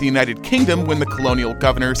war with the United Kingdom when the colonial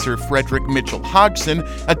governor Sir Frederick Mitchell Hodgson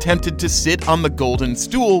attempted to sit on the golden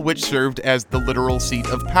stool which served as the literal seat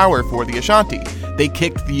of power for the Ashanti. They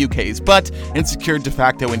kicked the UK's butt and secured de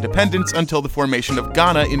facto independence until the formation of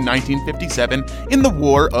Ghana in 1957 in the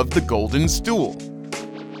War of the Golden Stool.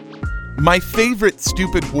 My favorite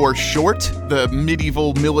stupid war short, the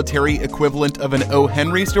medieval military equivalent of an O.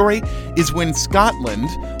 Henry story, is when Scotland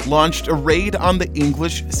launched a raid on the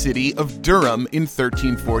English city of Durham in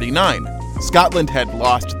 1349. Scotland had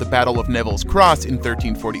lost the Battle of Neville's Cross in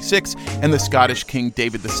 1346, and the Scottish King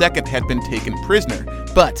David II had been taken prisoner.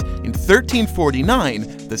 But in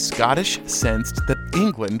 1349, the Scottish sensed that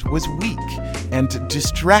England was weak and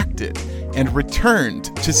distracted and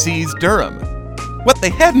returned to seize Durham. What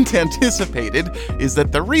they hadn't anticipated is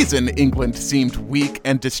that the reason England seemed weak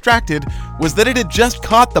and distracted was that it had just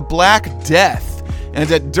caught the Black Death.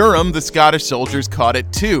 And at Durham, the Scottish soldiers caught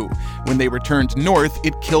it too. When they returned north,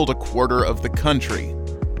 it killed a quarter of the country.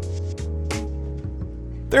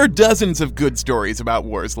 There are dozens of good stories about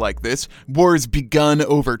wars like this, wars begun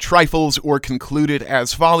over trifles or concluded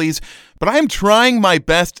as follies, but I am trying my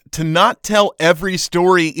best to not tell every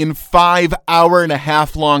story in 5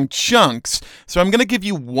 hour-and-a-half-long chunks, so I'm going to give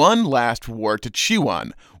you one last war to chew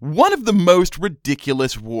on, one of the most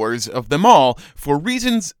ridiculous wars of them all, for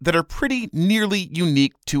reasons that are pretty nearly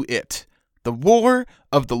unique to it. The War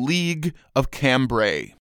of the League of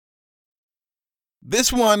Cambrai.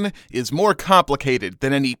 This one is more complicated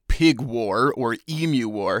than any pig war or emu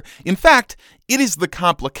war. In fact, it is the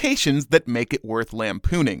complications that make it worth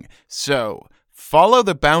lampooning. So, follow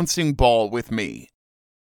the bouncing ball with me.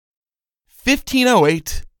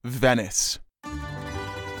 1508, Venice.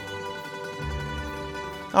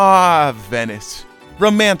 Ah, Venice.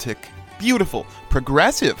 Romantic, beautiful,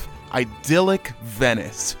 progressive, idyllic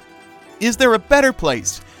Venice. Is there a better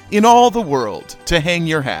place in all the world to hang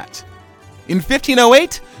your hat? In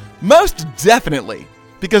 1508? Most definitely,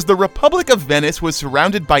 because the Republic of Venice was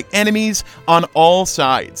surrounded by enemies on all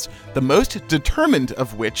sides, the most determined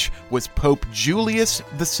of which was Pope Julius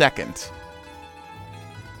II.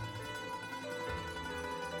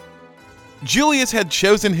 Julius had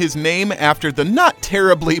chosen his name after the not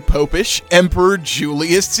terribly popish Emperor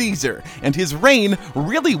Julius Caesar, and his reign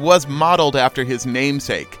really was modeled after his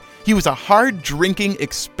namesake. He was a hard-drinking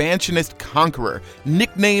expansionist conqueror,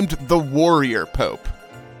 nicknamed the Warrior Pope.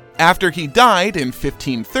 After he died in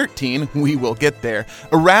 1513, we will get there,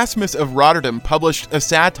 Erasmus of Rotterdam published a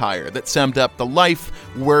satire that summed up the life,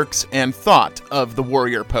 works, and thought of the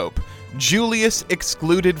Warrior Pope, Julius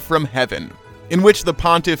Excluded from Heaven, in which the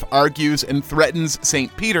pontiff argues and threatens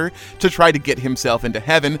St. Peter to try to get himself into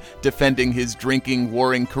heaven, defending his drinking,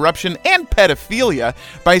 warring, corruption, and pedophilia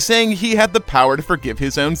by saying he had the power to forgive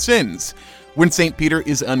his own sins. When St. Peter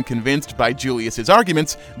is unconvinced by Julius's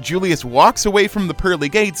arguments, Julius walks away from the pearly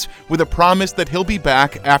gates with a promise that he'll be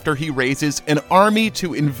back after he raises an army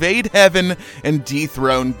to invade heaven and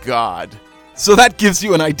dethrone God. So that gives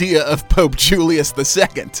you an idea of Pope Julius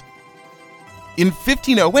II. In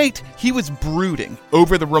 1508, he was brooding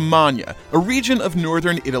over the Romagna, a region of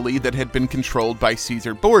northern Italy that had been controlled by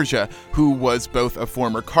Caesar Borgia, who was both a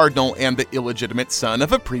former cardinal and the illegitimate son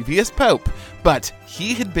of a previous pope. But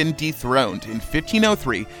he had been dethroned in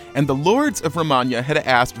 1503, and the lords of Romagna had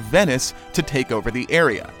asked Venice to take over the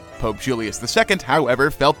area. Pope Julius II, however,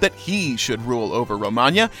 felt that he should rule over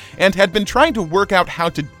Romagna, and had been trying to work out how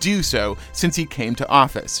to do so since he came to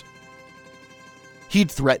office. He'd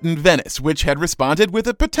threatened Venice, which had responded with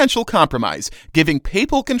a potential compromise, giving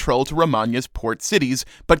papal control to Romagna's port cities,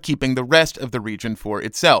 but keeping the rest of the region for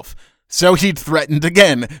itself. So he'd threatened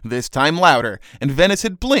again, this time louder, and Venice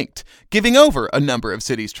had blinked, giving over a number of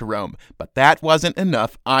cities to Rome, but that wasn't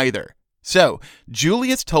enough either. So,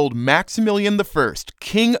 Julius told Maximilian I,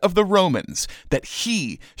 king of the Romans, that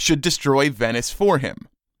he should destroy Venice for him.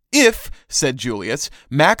 If, said Julius,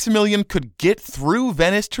 Maximilian could get through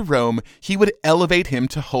Venice to Rome, he would elevate him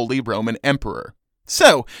to Holy Roman Emperor.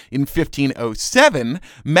 So, in 1507,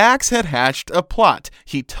 Max had hatched a plot.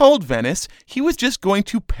 He told Venice he was just going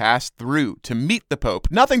to pass through to meet the Pope.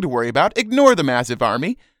 Nothing to worry about, ignore the massive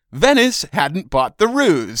army. Venice hadn't bought the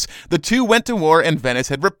ruse. The two went to war, and Venice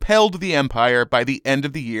had repelled the empire by the end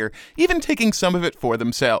of the year, even taking some of it for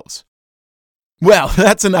themselves. Well,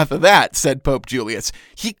 that's enough of that, said Pope Julius.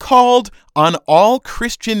 He called on all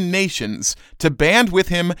Christian nations to band with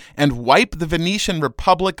him and wipe the Venetian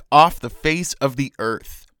Republic off the face of the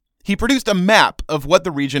earth. He produced a map of what the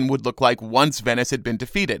region would look like once Venice had been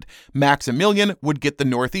defeated. Maximilian would get the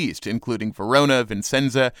northeast, including Verona,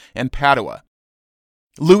 Vicenza, and Padua.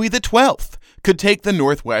 Louis XII could take the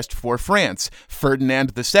northwest for France.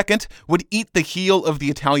 Ferdinand II would eat the heel of the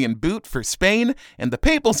Italian boot for Spain, and the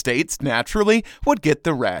Papal States, naturally, would get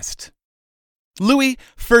the rest. Louis,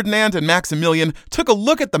 Ferdinand, and Maximilian took a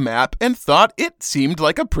look at the map and thought it seemed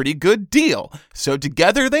like a pretty good deal, so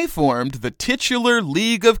together they formed the titular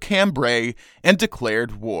League of Cambrai and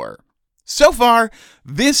declared war. So far,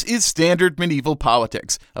 this is standard medieval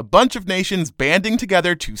politics, a bunch of nations banding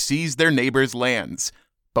together to seize their neighbors' lands.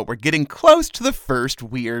 But we're getting close to the first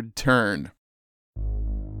weird turn.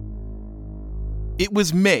 It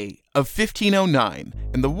was May of 1509,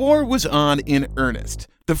 and the war was on in earnest.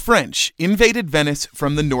 The French invaded Venice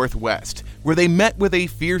from the northwest, where they met with a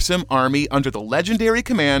fearsome army under the legendary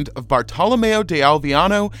command of Bartolomeo de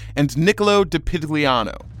Alviano and Niccolo de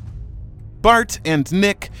Pigliano. Bart and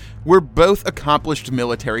Nick were both accomplished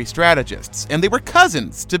military strategists, and they were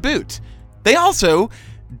cousins to boot. They also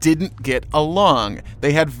didn't get along.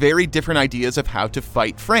 They had very different ideas of how to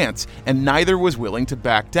fight France, and neither was willing to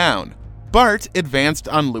back down. Bart advanced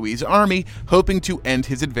on Louis's army, hoping to end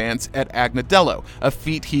his advance at Agnadello, a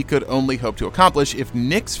feat he could only hope to accomplish if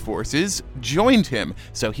Nick's forces joined him,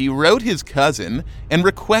 so he wrote his cousin and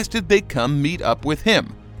requested they come meet up with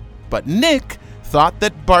him. But Nick thought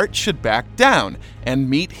that Bart should back down and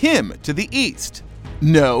meet him to the east.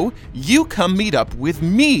 "No, you come meet up with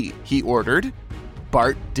me," he ordered.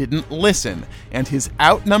 Bart didn't listen, and his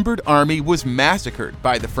outnumbered army was massacred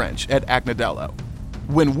by the French at Agnadello.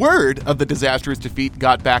 When word of the disastrous defeat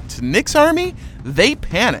got back to Nick's army, they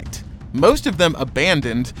panicked. Most of them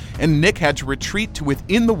abandoned, and Nick had to retreat to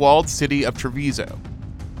within the walled city of Treviso.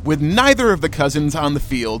 With neither of the cousins on the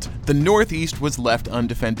field, the northeast was left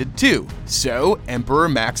undefended too, so Emperor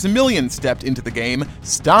Maximilian stepped into the game,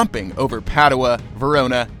 stomping over Padua,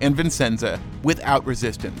 Verona, and Vicenza without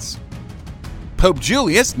resistance. Pope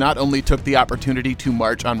Julius not only took the opportunity to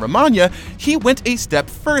march on Romagna, he went a step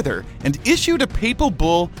further and issued a papal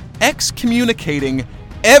bull excommunicating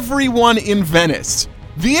everyone in Venice,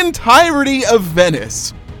 the entirety of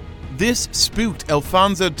Venice. This spooked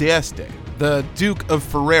Alfonso d'Este, the Duke of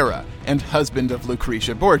Ferrara and husband of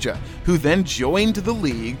Lucretia Borgia, who then joined the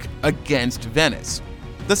League against Venice.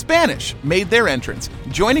 The Spanish made their entrance,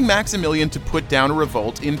 joining Maximilian to put down a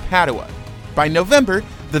revolt in Padua. By November,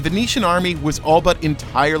 the Venetian army was all but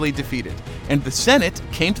entirely defeated, and the Senate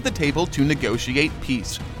came to the table to negotiate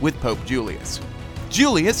peace with Pope Julius.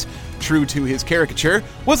 Julius, true to his caricature,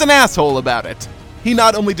 was an asshole about it. He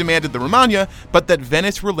not only demanded the Romagna, but that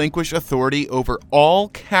Venice relinquish authority over all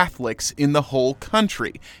Catholics in the whole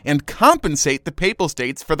country, and compensate the Papal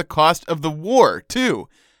States for the cost of the war, too.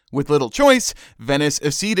 With little choice, Venice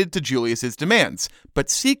acceded to Julius's demands, but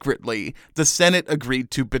secretly, the Senate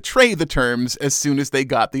agreed to betray the terms as soon as they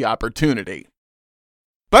got the opportunity.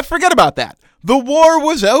 But forget about that. The war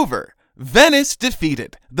was over. Venice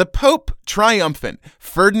defeated. The Pope triumphant.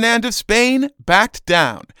 Ferdinand of Spain backed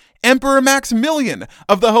down. Emperor Maximilian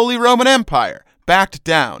of the Holy Roman Empire backed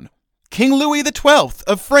down. King Louis XII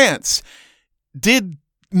of France did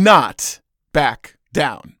not back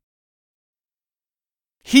down.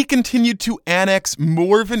 He continued to annex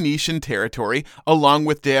more Venetian territory along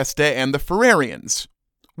with d'Este and the Ferrarians.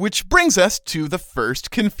 Which brings us to the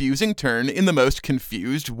first confusing turn in the most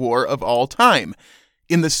confused war of all time.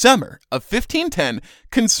 In the summer of 1510,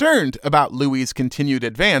 concerned about Louis's continued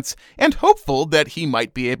advance and hopeful that he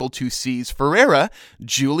might be able to seize Ferrara,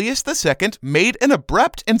 Julius II made an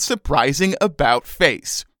abrupt and surprising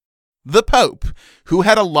about-face. The Pope, who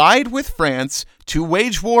had allied with France to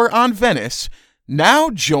wage war on Venice, now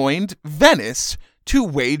joined Venice to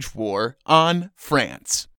wage war on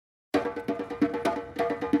France.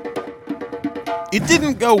 It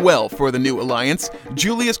didn't go well for the new alliance.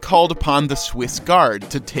 Julius called upon the Swiss Guard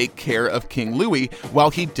to take care of King Louis while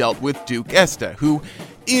he dealt with Duke Este, who,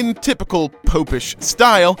 in typical popish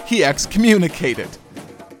style, he excommunicated.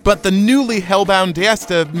 But the newly hellbound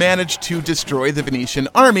d'Este managed to destroy the Venetian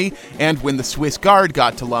army, and when the Swiss Guard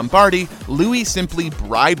got to Lombardy, Louis simply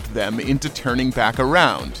bribed them into turning back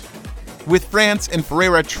around. With France and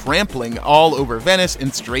Ferrara trampling all over Venice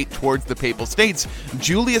and straight towards the Papal States,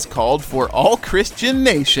 Julius called for all Christian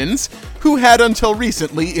nations, who had until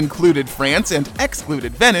recently included France and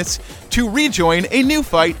excluded Venice, to rejoin a new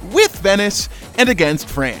fight with Venice and against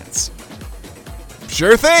France.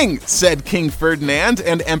 Sure thing, said King Ferdinand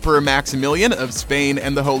and Emperor Maximilian of Spain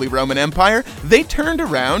and the Holy Roman Empire. They turned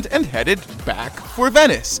around and headed back for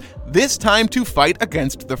Venice, this time to fight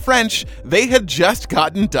against the French they had just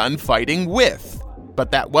gotten done fighting with.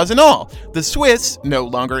 But that wasn't all. The Swiss, no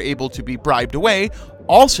longer able to be bribed away,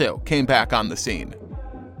 also came back on the scene.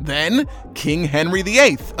 Then, King Henry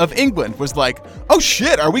VIII of England was like, "Oh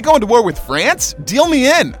shit, are we going to war with France? Deal me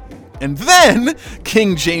in." And then,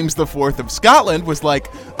 King James IV of Scotland was like,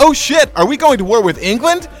 "Oh shit, are we going to war with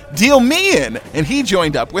England? Deal me in." And he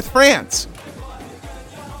joined up with France.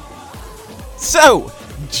 So,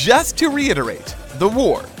 just to reiterate, the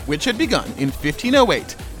war, which had begun in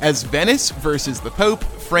 1508, as Venice versus the Pope,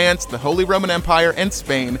 France, the Holy Roman Empire, and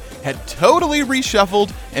Spain had totally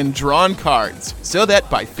reshuffled and drawn cards, so that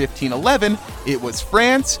by 1511, it was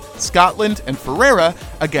France, Scotland, and Ferrara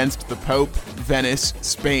against the Pope, Venice,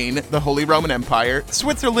 Spain, the Holy Roman Empire,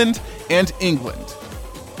 Switzerland, and England.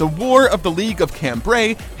 The War of the League of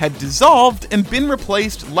Cambrai had dissolved and been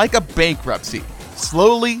replaced like a bankruptcy,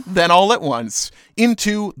 slowly, then all at once,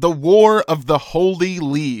 into the War of the Holy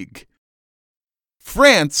League.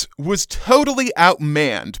 France was totally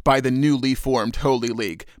outmanned by the newly formed Holy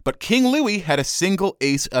League, but King Louis had a single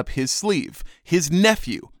ace up his sleeve, his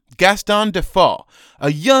nephew, Gaston de Foix,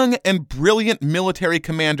 a young and brilliant military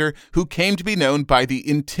commander who came to be known by the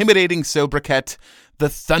intimidating sobriquet, the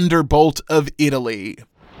Thunderbolt of Italy.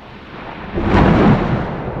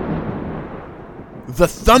 The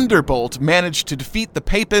Thunderbolt managed to defeat the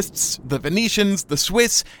Papists, the Venetians, the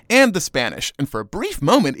Swiss, and the Spanish, and for a brief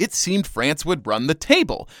moment it seemed France would run the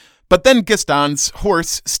table. But then Gaston's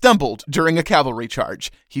horse stumbled during a cavalry charge.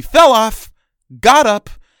 He fell off, got up,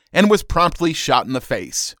 and was promptly shot in the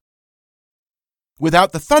face.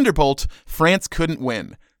 Without the Thunderbolt, France couldn't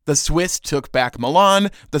win. The Swiss took back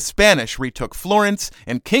Milan, the Spanish retook Florence,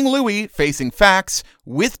 and King Louis, facing facts,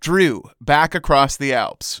 withdrew back across the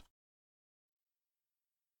Alps.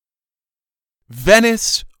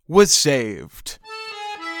 Venice was saved.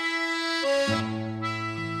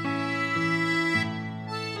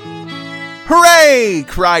 Hooray!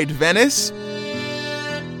 Cried Venice.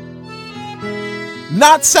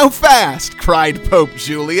 Not so fast, cried Pope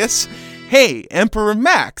Julius. Hey, Emperor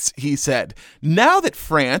Max, he said, now that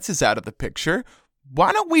France is out of the picture,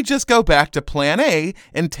 why don't we just go back to Plan A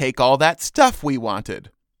and take all that stuff we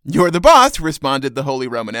wanted? You're the boss, responded the Holy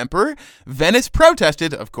Roman Emperor. Venice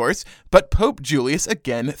protested, of course, but Pope Julius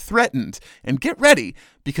again threatened. And get ready,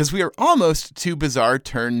 because we are almost to bizarre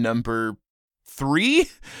turn number 3,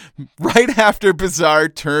 right after Bazaar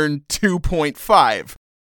turned 2.5.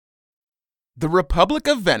 The Republic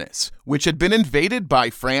of Venice, which had been invaded by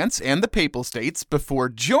France and the Papal States before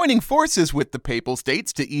joining forces with the Papal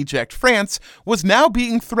States to eject France, was now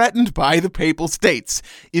being threatened by the Papal States.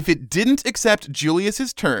 If it didn't accept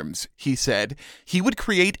Julius's terms, he said, he would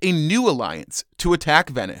create a new alliance to attack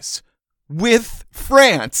Venice with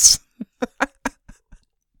France.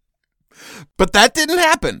 But that didn't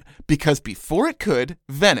happen, because before it could,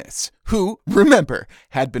 Venice, who, remember,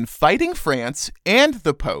 had been fighting France and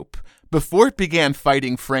the Pope, before it began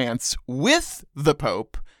fighting France with the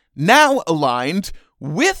Pope, now aligned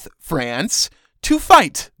with France to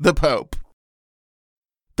fight the Pope.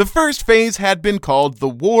 The first phase had been called the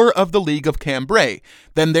War of the League of Cambrai.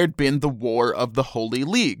 Then there'd been the War of the Holy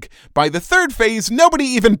League. By the third phase, nobody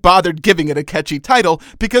even bothered giving it a catchy title,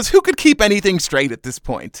 because who could keep anything straight at this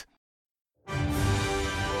point?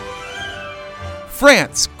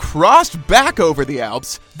 France crossed back over the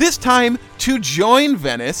Alps, this time to join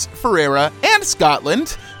Venice, Ferrara, and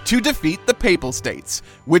Scotland to defeat the Papal States,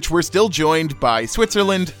 which were still joined by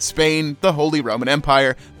Switzerland, Spain, the Holy Roman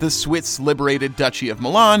Empire, the Swiss liberated Duchy of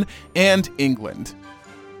Milan, and England.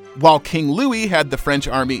 While King Louis had the French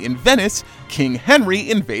army in Venice, King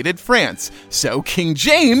Henry invaded France, so King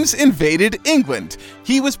James invaded England.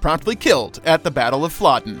 He was promptly killed at the Battle of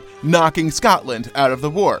Flodden, knocking Scotland out of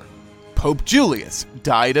the war. Pope Julius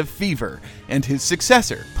died of fever, and his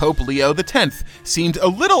successor, Pope Leo X, seemed a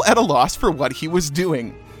little at a loss for what he was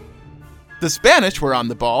doing. The Spanish were on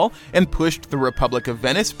the ball and pushed the Republic of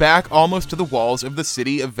Venice back almost to the walls of the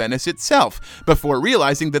city of Venice itself, before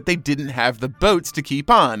realizing that they didn't have the boats to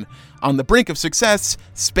keep on. On the brink of success,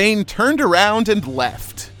 Spain turned around and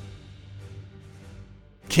left.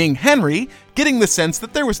 King Henry, getting the sense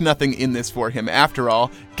that there was nothing in this for him after all,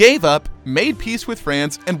 gave up, made peace with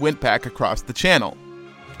France, and went back across the Channel.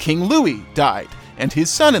 King Louis died, and his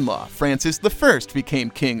son-in-law, Francis I, became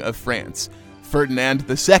King of France. Ferdinand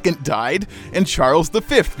II died, and Charles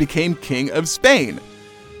V became King of Spain.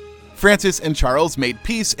 Francis and Charles made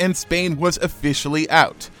peace, and Spain was officially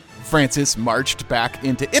out. Francis marched back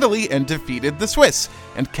into Italy and defeated the Swiss,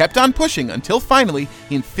 and kept on pushing until finally,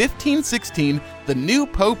 in 1516, the new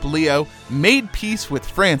Pope Leo made peace with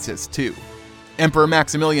Francis too. Emperor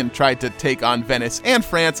Maximilian tried to take on Venice and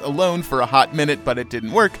France alone for a hot minute, but it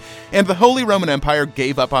didn't work, and the Holy Roman Empire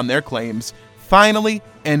gave up on their claims, finally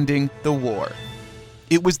ending the war.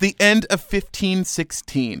 It was the end of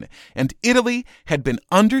 1516, and Italy had been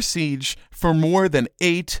under siege for more than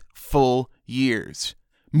 8 full years.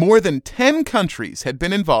 More than 10 countries had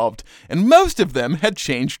been involved, and most of them had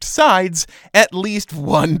changed sides at least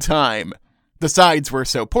one time. The sides were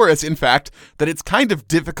so porous, in fact, that it's kind of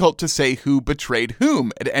difficult to say who betrayed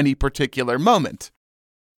whom at any particular moment.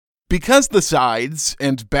 Because the sides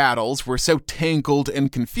and battles were so tangled and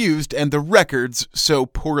confused, and the records so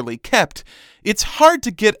poorly kept, it's hard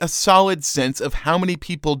to get a solid sense of how many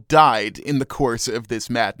people died in the course of this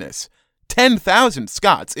madness. 10,000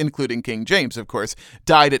 Scots, including King James, of course,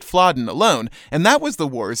 died at Flodden alone, and that was the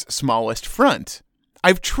war's smallest front.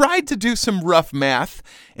 I've tried to do some rough math,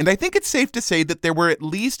 and I think it's safe to say that there were at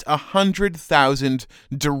least 100,000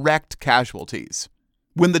 direct casualties.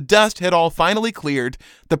 When the dust had all finally cleared,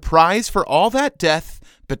 the prize for all that death,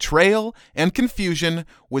 betrayal, and confusion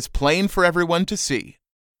was plain for everyone to see.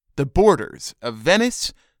 The borders of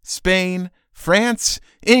Venice, Spain, France,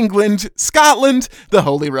 England, Scotland, the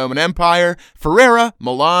Holy Roman Empire, Ferrara,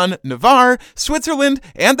 Milan, Navarre, Switzerland,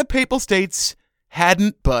 and the Papal States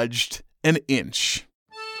hadn't budged an inch.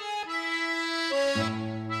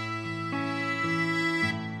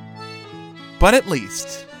 But at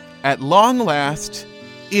least, at long last,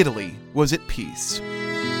 Italy was at peace.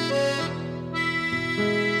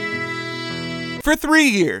 For 3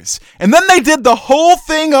 years, and then they did the whole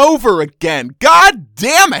thing over again. God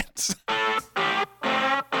damn it!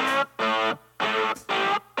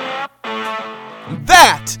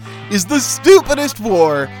 That is the stupidest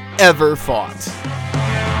war ever fought.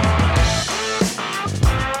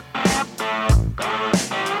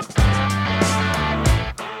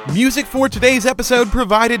 Music for today's episode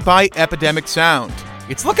provided by Epidemic Sound.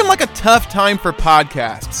 It's looking like a tough time for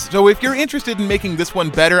podcasts, so if you're interested in making this one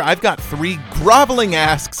better, I've got 3 groveling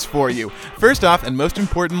asks for you. First off, and most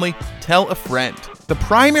importantly, tell a friend. The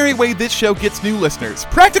primary way this show gets new listeners,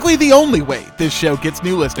 practically the only way this show gets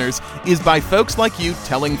new listeners, is by folks like you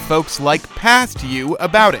telling folks like past you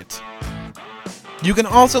about it. You can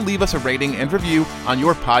also leave us a rating and review on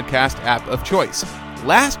your podcast app of choice.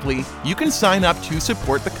 Lastly, you can sign up to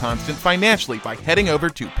support The Constant financially by heading over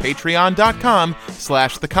to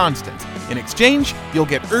patreon.com/theconstant. In exchange, you'll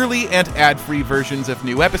get early and ad-free versions of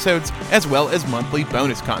new episodes, as well as monthly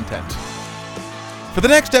bonus content. For the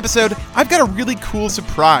next episode, I've got a really cool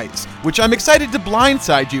surprise, which I'm excited to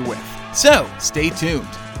blindside you with. So, stay tuned.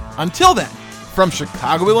 Until then, from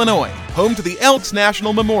Chicago, Illinois, home to the Elks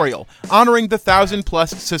National Memorial, honoring the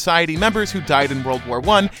 1,000-plus society members who died in World War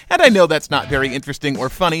I, and I know that's not very interesting or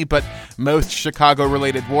funny, but most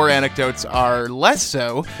Chicago-related war anecdotes are less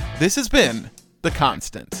so, this has been The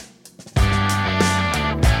Constant.